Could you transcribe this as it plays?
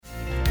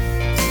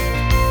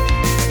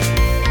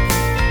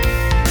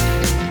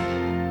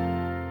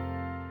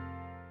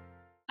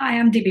Hi,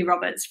 I'm Debbie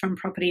Roberts from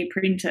Property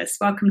Apprentice.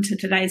 Welcome to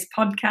today's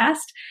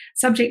podcast.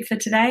 Subject for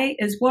today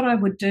is what I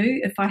would do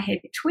if I had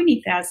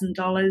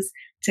 $20,000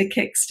 to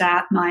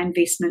kickstart my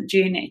investment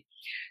journey.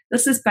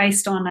 This is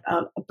based on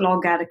a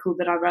blog article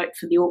that I wrote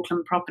for the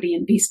Auckland Property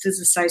Investors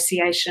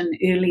Association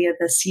earlier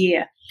this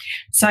year.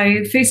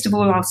 So first of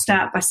all, I'll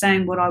start by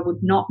saying what I would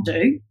not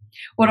do.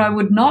 What I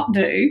would not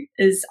do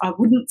is I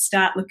wouldn't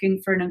start looking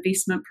for an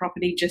investment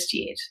property just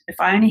yet. If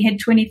I only had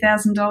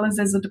 $20,000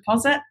 as a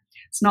deposit,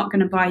 it's not going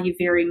to buy you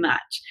very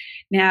much.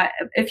 Now,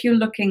 if you're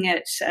looking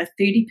at a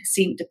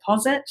 30%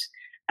 deposit,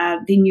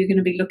 then you're going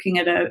to be looking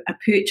at a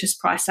purchase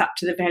price up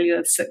to the value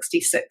of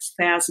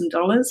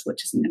 $66,000,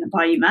 which isn't going to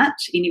buy you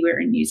much anywhere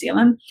in New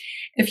Zealand.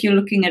 If you're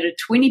looking at a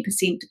 20%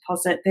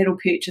 deposit, that'll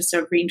purchase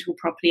a rental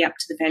property up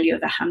to the value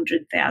of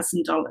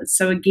 $100,000.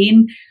 So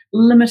again,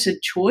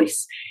 limited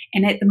choice.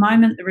 And at the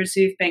moment, the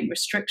Reserve Bank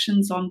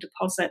restrictions on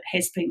deposit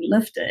has been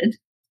lifted.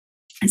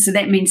 And so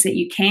that means that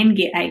you can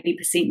get 80%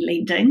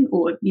 lending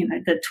or,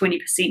 the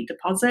 20%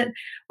 deposit,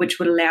 which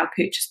would allow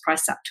purchase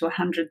price up to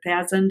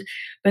 $100,000.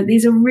 But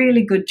there's a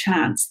really good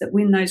chance that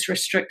when those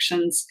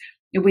restrictions,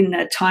 when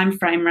the time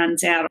frame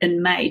runs out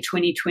in May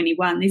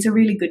 2021, there's a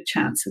really good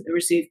chance that the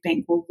Reserve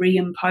Bank will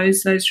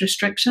reimpose those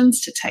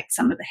restrictions to take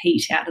some of the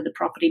heat out of the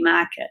property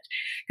market,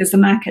 because the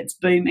market's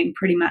booming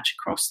pretty much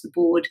across the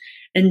board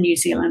in New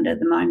Zealand at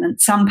the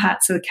moment. Some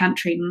parts of the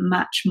country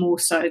much more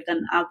so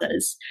than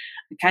others.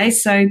 Okay,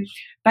 so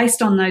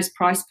based on those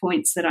price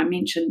points that I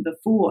mentioned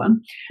before,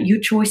 your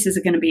choices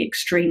are going to be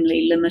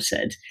extremely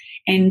limited.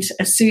 And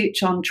a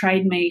search on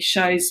Trade Me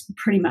shows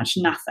pretty much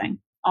nothing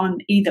on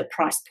either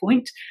price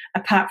point,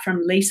 apart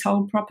from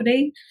leasehold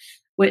property,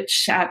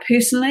 which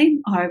personally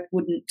I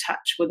wouldn't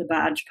touch with a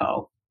barge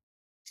pole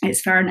as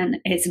far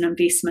as an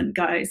investment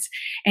goes.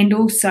 And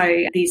also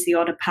there's the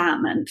odd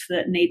apartment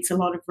that needs a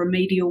lot of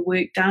remedial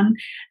work done.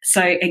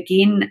 So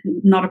again,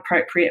 not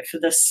appropriate for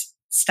this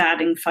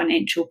starting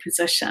financial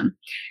position,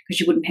 because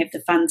you wouldn't have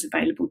the funds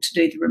available to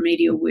do the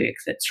remedial work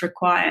that's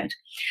required.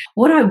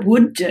 What I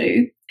would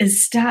do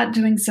is start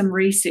doing some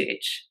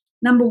research.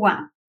 Number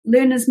one,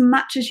 learn as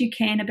much as you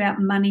can about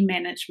money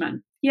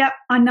management. Yep,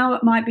 I know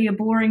it might be a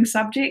boring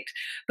subject,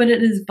 but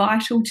it is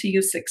vital to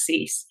your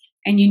success,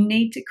 and you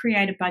need to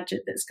create a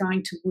budget that's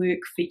going to work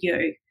for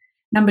you.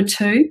 Number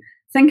two,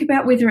 think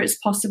about whether it's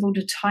possible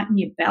to tighten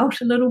your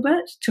belt a little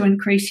bit to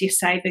increase your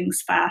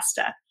savings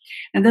faster.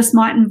 And this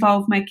might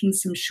involve making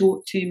some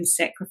short-term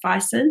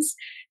sacrifices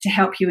to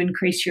help you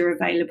increase your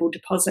available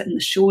deposit in the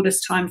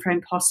shortest time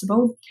frame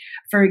possible.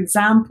 For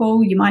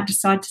example, you might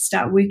decide to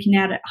start working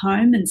out at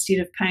home instead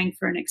of paying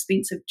for an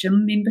expensive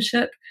gym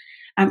membership.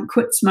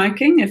 Quit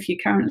smoking if you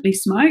currently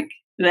smoke.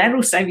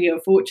 That'll save you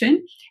a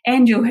fortune,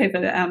 and you'll have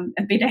a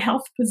better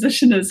health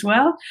position as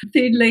well.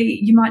 Thirdly,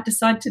 you might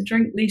decide to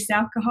drink less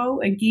alcohol,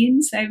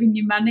 again, saving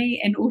you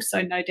money and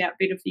also no doubt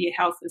better for your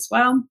health as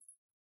well.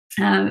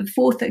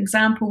 Fourth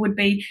example would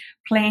be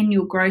plan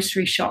your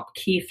grocery shop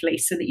carefully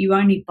so that you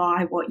only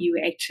buy what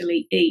you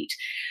actually eat,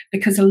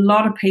 because a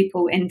lot of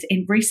people, and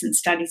recent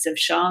studies have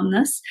shown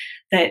this,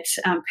 that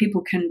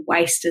people can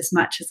waste as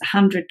much as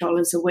 $100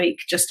 a week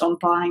just on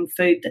buying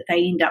food that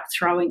they end up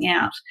throwing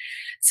out.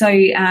 So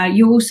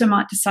you also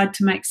might decide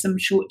to make some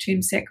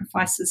short-term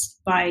sacrifices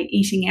by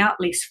eating out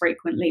less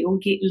frequently or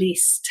get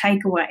less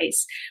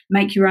takeaways.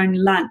 Make your own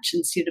lunch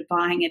instead of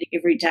buying it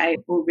every day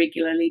or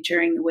regularly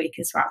during the week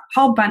as well. A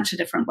whole bunch of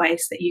different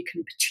ways that you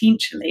can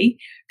potentially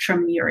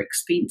trim your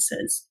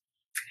expenses.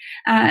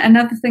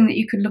 Another thing that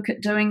you could look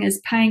at doing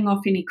is paying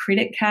off any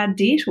credit card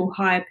debt or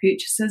hire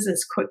purchases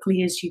as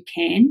quickly as you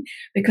can,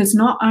 because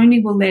not only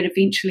will that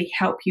eventually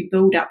help you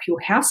build up your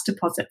house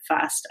deposit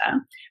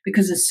faster,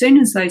 because as soon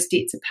as those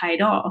debts are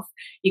paid off,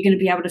 you're going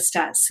to be able to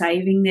start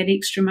saving that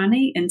extra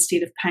money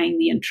instead of paying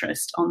the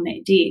interest on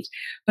that debt.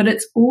 But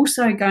it's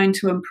also going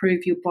to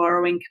improve your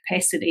borrowing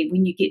capacity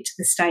when you get to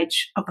the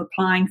stage of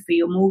applying for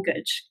your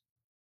mortgage.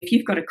 If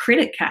you've got a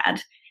credit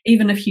card,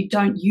 even if you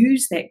don't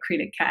use that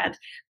credit card,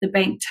 the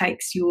bank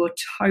takes your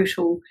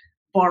total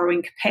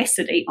borrowing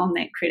capacity on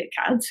that credit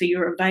card, so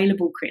your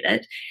available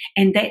credit,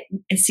 and that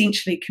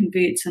essentially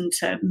converts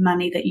into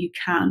money that you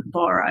can't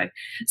borrow.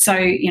 So,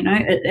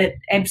 it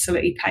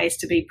absolutely pays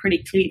to be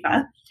pretty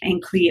clever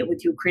and clear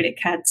with your credit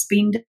card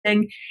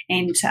spending,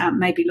 and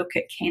maybe look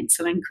at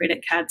cancelling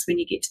credit cards when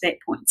you get to that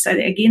point. So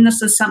again,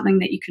 this is something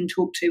that you can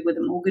talk to with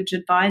a mortgage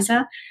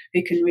advisor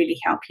who can really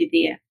help you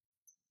there.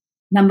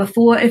 Number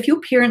four, if your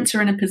parents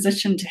are in a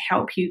position to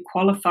help you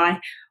qualify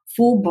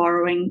for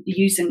borrowing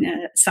using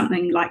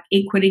something like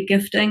equity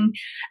gifting,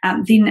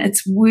 then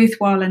it's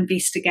worthwhile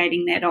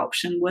investigating that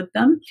option with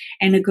them,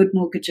 and a good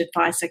mortgage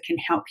advisor can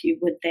help you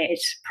with that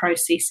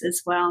process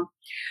as well.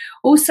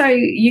 Also,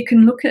 you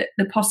can look at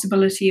the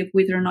possibility of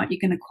whether or not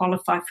you're going to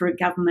qualify for a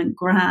government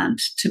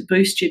grant to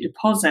boost your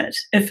deposit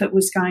if it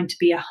was going to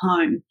be a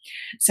home.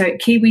 So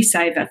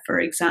KiwiSaver, for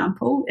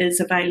example,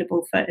 is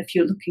available for if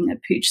you're looking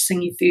at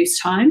purchasing your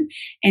first home,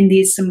 and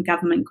there's some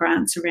government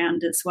grants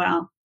around as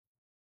well.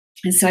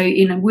 And so,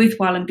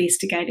 worthwhile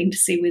investigating to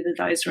see whether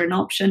those are an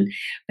option,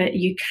 but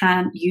you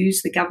can't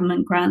use the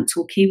government grants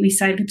or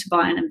KiwiSaver to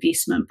buy an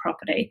investment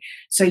property.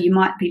 So you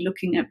might be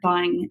looking at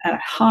buying a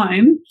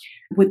home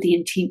with the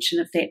intention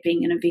of that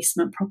being an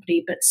investment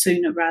property, but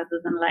sooner rather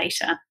than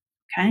later.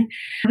 Okay.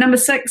 Number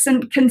 6,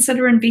 and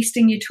consider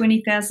investing your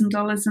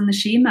 $20,000 in the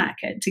share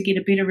market to get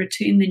a better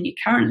return than you're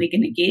currently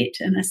going to get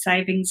in a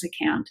savings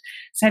account.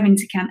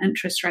 Savings account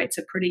interest rates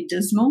are pretty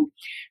dismal.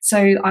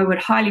 So I would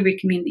highly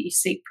recommend that you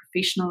seek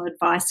professional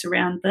advice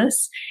around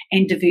this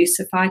and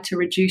diversify to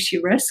reduce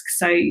your risk.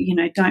 So,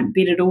 don't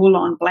bet it all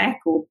on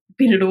black or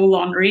bet it all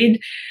on red.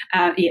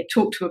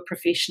 Talk to a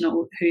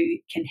professional who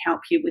can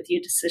help you with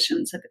your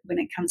decisions when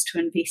it comes to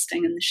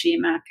investing in the share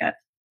market.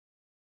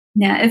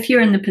 Now, if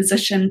you're in the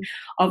position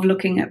of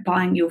looking at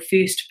buying your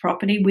first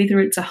property, whether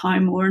it's a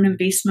home or an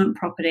investment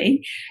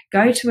property,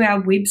 go to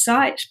our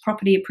website,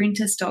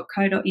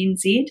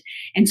 propertyapprentice.co.nz,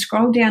 and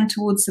scroll down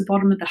towards the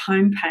bottom of the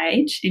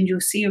homepage, and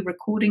you'll see a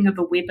recording of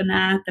a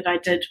webinar that I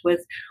did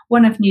with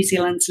one of New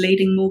Zealand's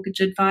leading mortgage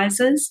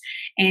advisors.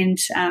 And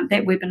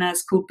that webinar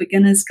is called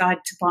Beginner's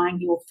Guide to Buying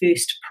Your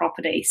First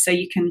Property. So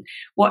you can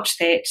watch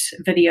that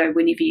video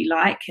whenever you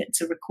like. It's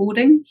a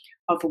recording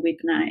of a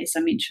webinar, as I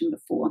mentioned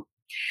before.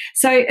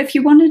 So if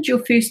you wanted your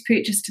first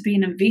purchase to be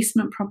an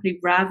investment property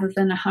rather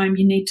than a home,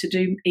 you need to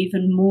do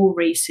even more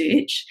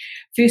research.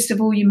 First of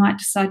all, you might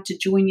decide to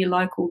join your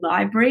local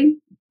library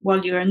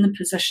while you're in the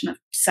position of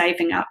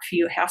saving up for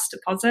your house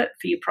deposit,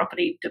 for your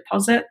property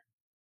deposit.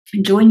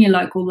 Join your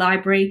local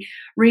library,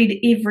 read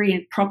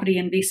every property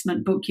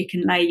investment book you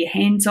can lay your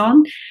hands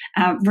on.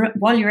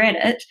 While you're at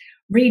it,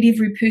 read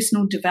every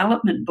personal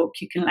development book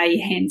you can lay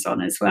your hands on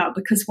as well,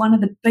 because one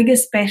of the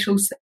biggest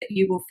battles that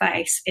you will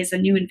face as a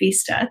new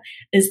investor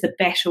is the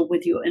battle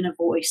with your inner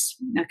voice.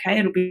 Okay,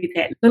 it'll be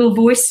that little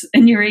voice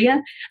in your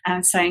ear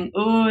saying,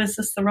 oh, is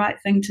this the right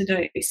thing to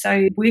do?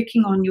 So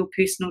working on your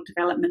personal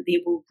development there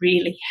will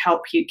really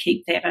help you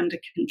keep that under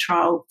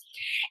control.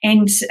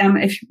 And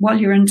while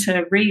you're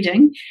into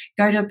reading,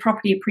 go to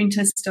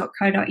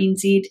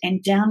propertyapprentice.co.nz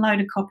and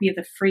download a copy of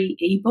the free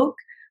ebook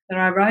that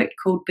I wrote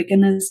called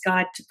Beginner's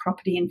Guide to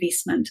Property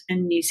Investment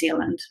in New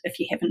Zealand, if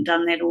you haven't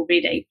done that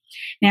already.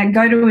 Now,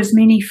 go to as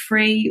many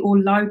free or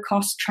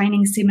low-cost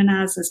training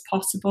seminars as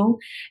possible.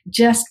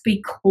 Just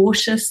be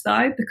cautious,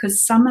 though,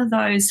 because some of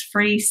those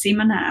free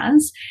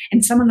seminars,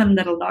 and some of them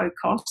that are low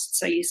cost,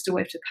 so you still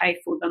have to pay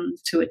for them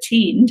to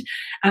attend,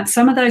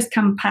 some of those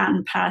come part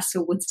and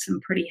parcel with some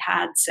pretty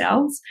hard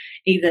sells,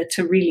 either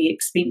to really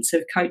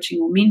expensive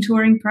coaching or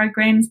mentoring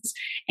programs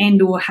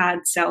and or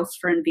hard sells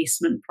for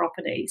investment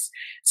properties.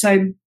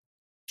 So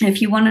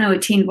if you want to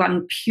attend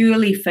one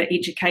purely for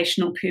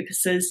educational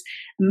purposes,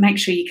 make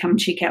sure you come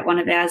check out one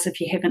of ours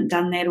if you haven't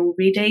done that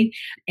already.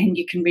 And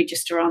you can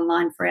register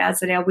online for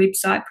ours at our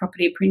website,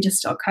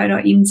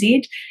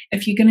 propertyapprentice.co.nz.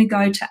 If you're going to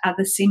go to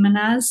other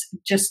seminars,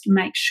 just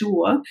make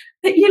sure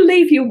that you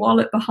leave your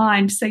wallet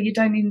behind so you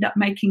don't end up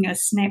making a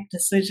snap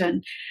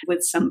decision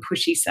with some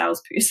pushy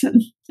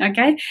salesperson.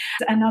 Okay?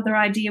 Another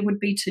idea would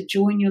be to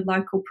join your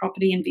local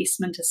property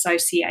investment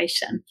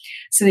association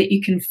so that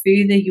you can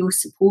further your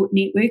support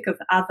network of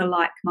other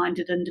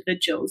like-minded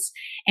individuals.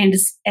 And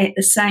at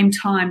the same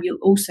time, you'll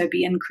also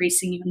be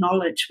increasing your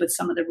knowledge with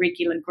some of the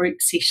regular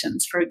group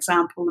sessions, for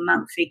example, the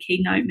monthly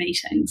keynote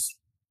meetings.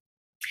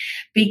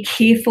 Be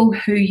careful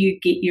who you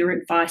get your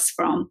advice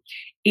from.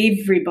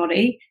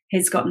 Everybody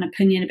has got an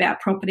opinion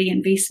about property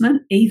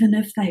investment, even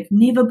if they've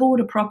never bought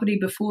a property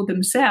before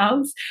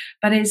themselves.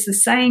 But as the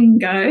saying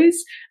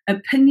goes,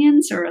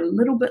 opinions are a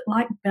little bit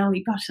like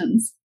belly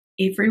buttons.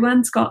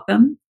 Everyone's got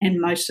them, and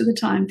most of the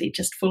time they're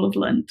just full of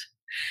lint.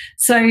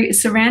 So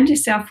surround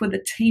yourself with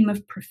a team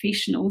of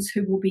professionals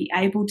who will be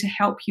able to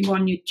help you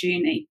on your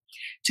journey.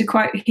 To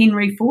quote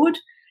Henry Ford,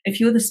 if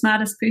you're the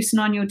smartest person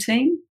on your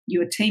team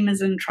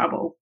is in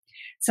trouble.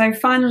 So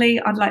finally,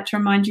 I'd like to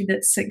remind you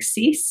that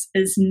success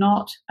is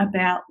not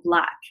about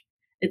luck.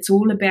 It's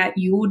all about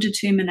your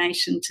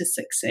determination to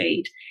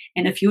succeed.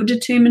 And if you're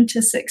determined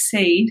to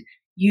succeed,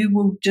 you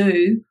will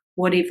do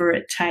whatever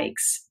it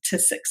takes to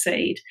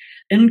succeed.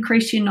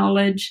 Increase your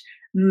knowledge,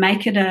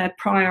 make it a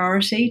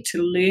priority to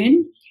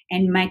learn,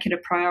 and make it a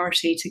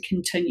priority to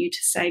continue to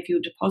save your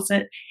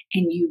deposit,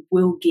 and you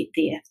will get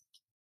there.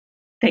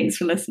 Thanks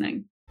for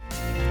listening.